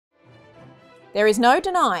There is no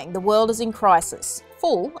denying the world is in crisis,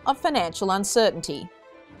 full of financial uncertainty.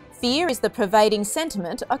 Fear is the pervading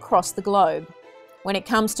sentiment across the globe. When it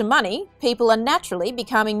comes to money, people are naturally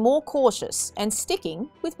becoming more cautious and sticking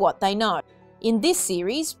with what they know. In this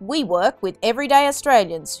series, we work with everyday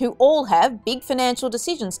Australians who all have big financial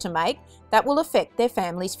decisions to make that will affect their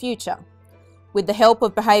family's future. With the help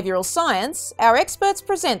of behavioural science, our experts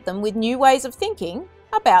present them with new ways of thinking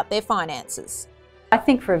about their finances. I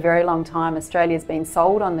think for a very long time Australia's been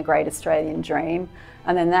sold on the Great Australian Dream,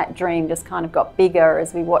 and then that dream just kind of got bigger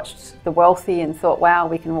as we watched the wealthy and thought, wow,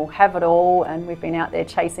 we can all have it all, and we've been out there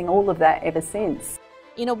chasing all of that ever since.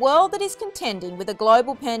 In a world that is contending with a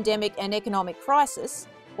global pandemic and economic crisis,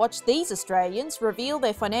 watch these Australians reveal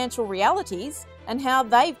their financial realities and how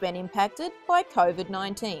they've been impacted by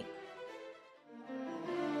COVID-19.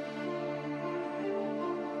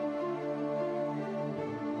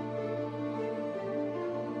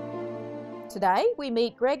 Today, we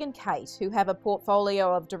meet Greg and Kate, who have a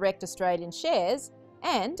portfolio of direct Australian shares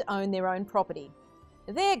and own their own property.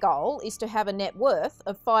 Their goal is to have a net worth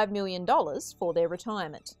of $5 million for their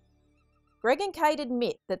retirement. Greg and Kate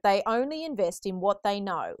admit that they only invest in what they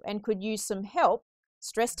know and could use some help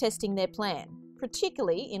stress testing their plan,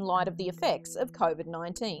 particularly in light of the effects of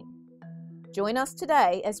COVID-19. Join us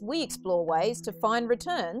today as we explore ways to find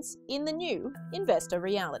returns in the new investor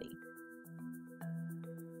reality.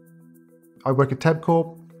 I work at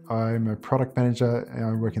Tabcorp. I'm a product manager and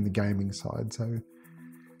I work in the gaming side. So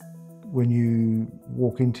when you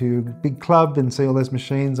walk into a big club and see all those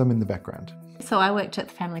machines, I'm in the background. So I worked at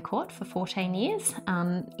the Family Court for 14 years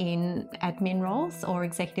in admin roles or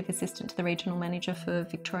executive assistant to the regional manager for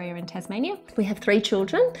Victoria and Tasmania. We have 3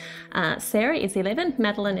 children. Sarah is 11,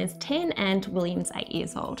 Madeline is 10 and William's 8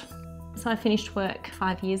 years old. So I finished work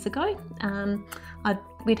 5 years ago.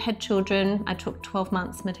 We'd had children. I took 12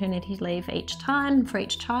 months maternity leave each time for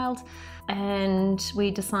each child, and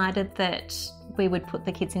we decided that we would put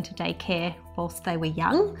the kids into daycare whilst they were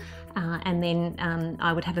young, and then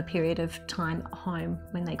I would have a period of time at home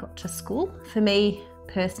when they got to school. For me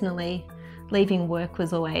personally, leaving work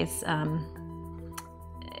was always, I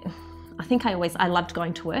loved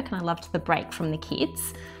going to work and I loved the break from the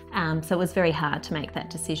kids, so it was very hard to make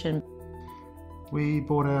that decision. We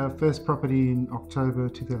bought our first property in October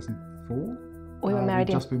 2004. We were married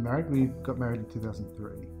We'd just been married. We got married in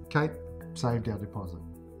 2003. Kate saved our deposit.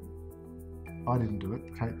 I didn't do it,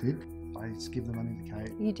 Kate did. I used to give the money to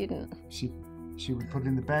Kate. You didn't. She would put it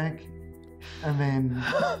in the bank and then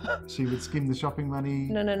she would skim the shopping money.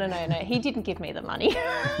 No. He didn't give me the money.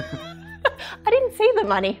 I didn't see the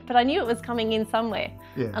money, but I knew it was coming in somewhere.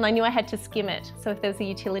 Yeah. And I knew I had to skim it. So if there was a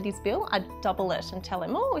utilities bill, I'd double it and tell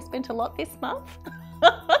him, oh, we spent a lot this month.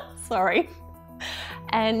 Sorry.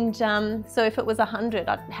 And so if it was 100,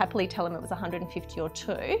 I'd happily tell him it was 150 or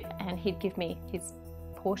 2, and he'd give me his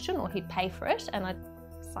portion or he'd pay for it, and I'd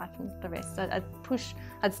siphon the rest.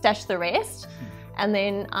 I'd stash the rest. And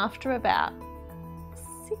then after about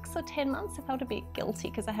 6 or 10 months, I felt a bit guilty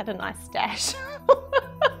because I had a nice stash.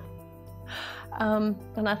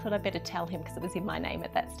 And I thought I'd better tell him because it was in my name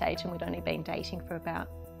at that stage, and we'd only been dating for about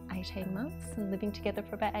 18 months and living together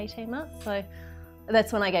for about 18 months. So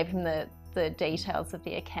that's when I gave him the details of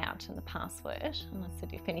the account and the password. And I said,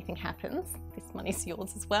 if anything happens, this money's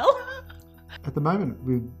yours as well. At the moment,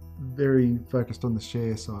 we're very focused on the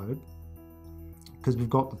share side because we've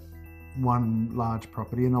got one large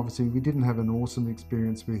property, and obviously we didn't have an awesome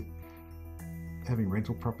experience with having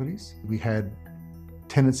rental properties. We had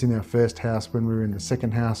tenants in our first house. When we were in the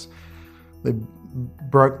second house, they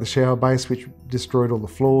broke the shower base, which destroyed all the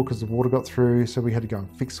floor because the water got through, so we had to go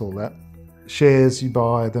and fix all that. Shares, you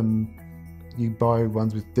buy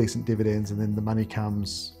ones with decent dividends, and then the money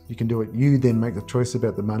comes, you can do it. You then make the choice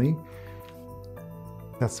about the money.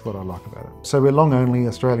 That's what I like about it. So we're long only.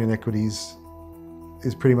 Australian equities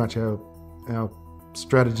is pretty much our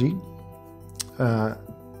strategy. The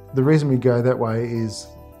reason we go that way is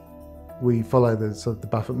we follow the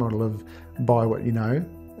Buffett model of buy what you know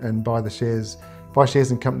and buy shares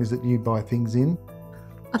in companies that you buy things in.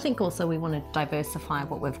 I think also we want to diversify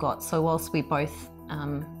what we've got. So whilst we both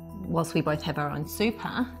have our own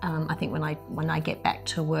super, I think when I get back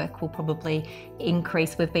to work, we'll probably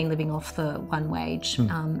increase. We've been living off the one wage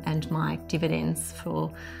and my dividends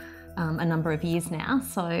for a number of years now.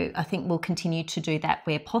 So I think we'll continue to do that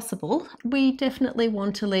where possible. We definitely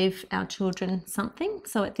want to leave our children something.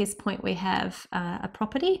 So at this point we have a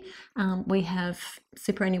property, we have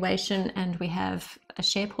superannuation, and we have a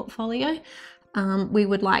share portfolio. We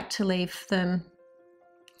would like to leave them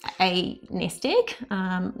a nest egg.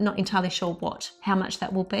 Not entirely sure how much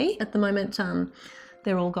that will be. At the moment,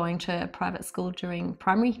 They're all going to private school during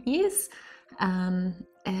primary years,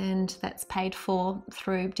 and that's paid for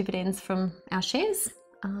through dividends from our shares.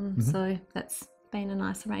 So that's been a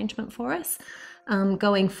nice arrangement for us.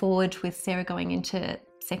 Going forward with Sarah going into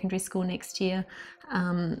secondary school next year,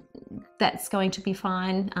 that's going to be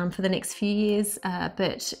fine for the next few years,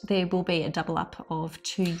 but there will be a double up of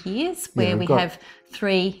 2 years where we have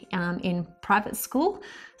 3 in private school,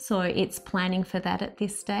 so it's planning for that at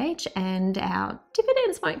this stage, and our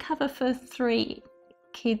dividends won't cover for 3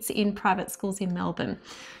 kids in private schools in Melbourne,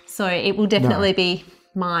 so it will definitely be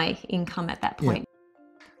my income at that point.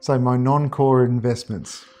 So my non-core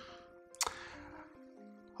investments.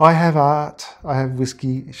 I have art, I have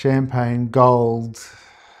whiskey, champagne, gold.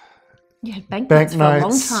 You had banknotes for a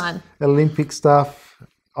long time. Olympic stuff.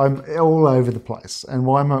 I'm all over the place. And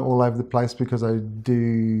why am I all over the place? Because I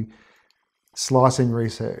do slicing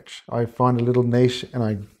research. I find a little niche and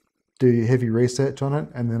I do heavy research on it,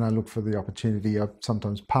 and then I look for the opportunity. I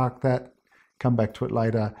sometimes park that, come back to it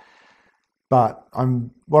later. But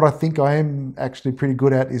what I think I am actually pretty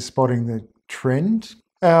good at is spotting the trend.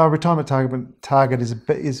 Our retirement target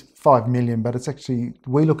is 5 million, but it's actually,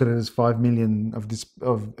 we look at it as 5 million of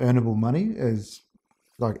earnable money, as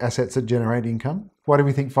like assets that generate income. Why do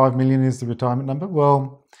we think 5 million is the retirement number?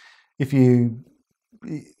 Well, if you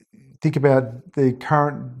think about the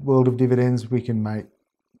current world of dividends, we can make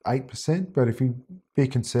 8%, but if you be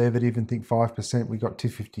conservative and think 5%, we got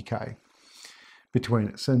 250k between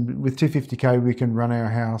us. And with 250k, we can run our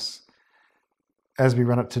house as we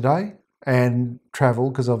run it today and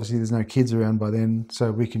travel, because obviously there's no kids around by then,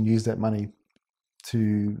 so we can use that money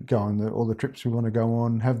to go on all the trips we want to go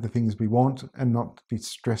on, have the things we want, and not be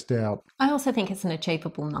stressed out. I also think it's an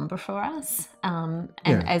achievable number for us.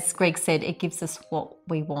 As Greg said, it gives us what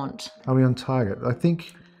we want. Are we on target? I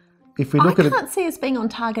think if we look at it... I can't see us being on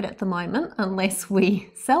target at the moment unless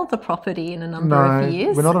we sell the property in a number of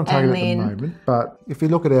years. We're not on target at the moment, but if we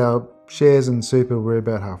look at our shares and super, we're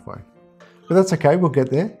about halfway. But that's okay, we'll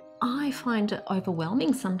get there. I find it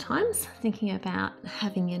overwhelming sometimes, thinking about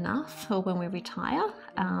having enough for when we retire,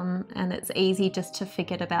 and it's easy just to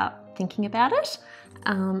forget about thinking about it,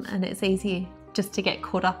 and it's easy just to get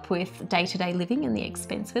caught up with day-to-day living and the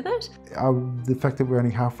expense with it. The fact that we're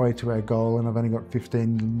only halfway to our goal and I've only got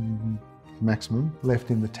 15 maximum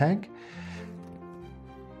left in the tank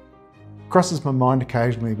crosses my mind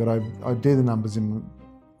occasionally, but I do the numbers and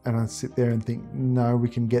I sit there and think, no, we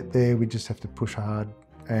can get there, we just have to push hard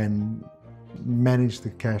and manage the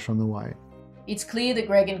cash on the way. It's clear that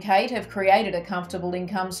Greg and Kate have created a comfortable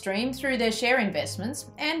income stream through their share investments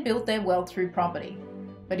and built their wealth through property.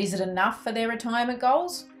 But is it enough for their retirement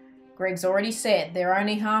goals? Greg's already said they're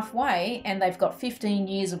only halfway and they've got 15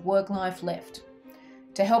 years of work life left.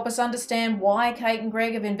 To help us understand why Kate and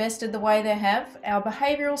Greg have invested the way they have, our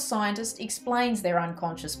behavioural scientist explains their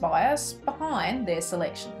unconscious bias behind their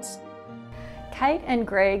selections. Kate and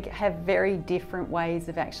Greg have very different ways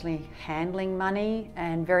of actually handling money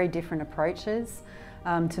and very different approaches.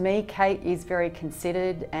 To me, Kate is very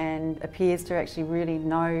considered and appears to actually really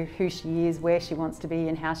know who she is, where she wants to be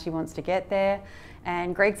and how she wants to get there.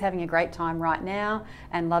 And Greg's having a great time right now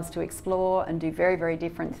and loves to explore and do very, very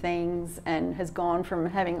different things, and has gone from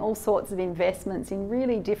having all sorts of investments in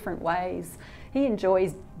really different ways. He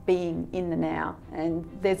enjoys being in the now, and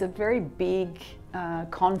there's a very big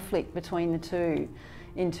conflict between the two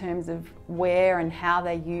in terms of where and how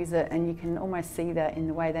they use it, and you can almost see that in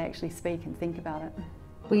the way they actually speak and think about it.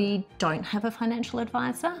 We don't have a financial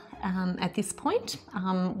advisor at this point.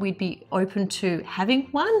 We'd be open to having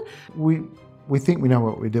one. We think we know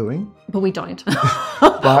what we're doing, but we don't.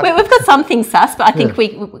 We've got some things sus, but I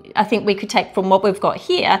think we could take from what we've got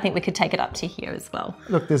here. I think we could take it up to here as well.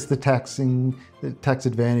 Look, there's the tax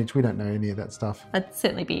advantage. We don't know any of that stuff. I'd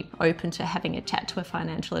certainly be open to having a chat to a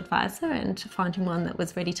financial advisor and to finding one that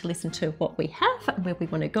was ready to listen to what we have and where we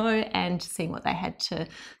want to go, and seeing what they had to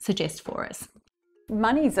suggest for us.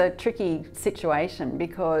 Money's a tricky situation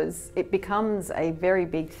because it becomes a very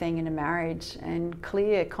big thing in a marriage, and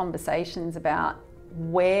clear conversations about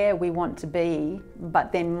where we want to be,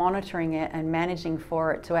 but then monitoring it and managing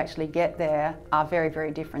for it to actually get there are very,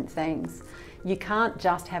 very different things. You can't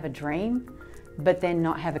just have a dream, but then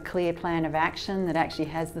not have a clear plan of action that actually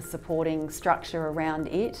has the supporting structure around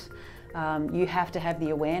it. You have to have the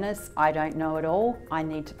awareness, I don't know it all, I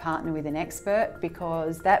need to partner with an expert,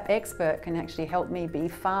 because that expert can actually help me be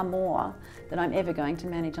far more than I'm ever going to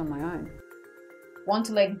manage on my own. Want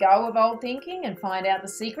to let go of old thinking and find out the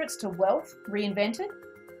secrets to wealth reinvented?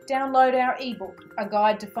 Download our ebook, A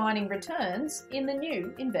Guide to Finding Returns in the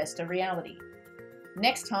New Investor Reality.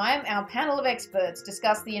 Next time, our panel of experts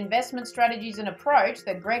discuss the investment strategies and approach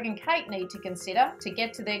that Greg and Kate need to consider to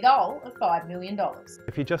get to their goal of $5 million.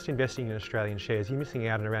 If you're just investing in Australian shares, you're missing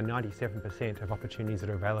out on around 97% of opportunities that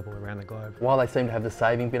are available around the globe. While they seem to have the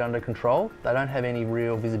saving bit under control, they don't have any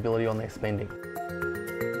real visibility on their spending.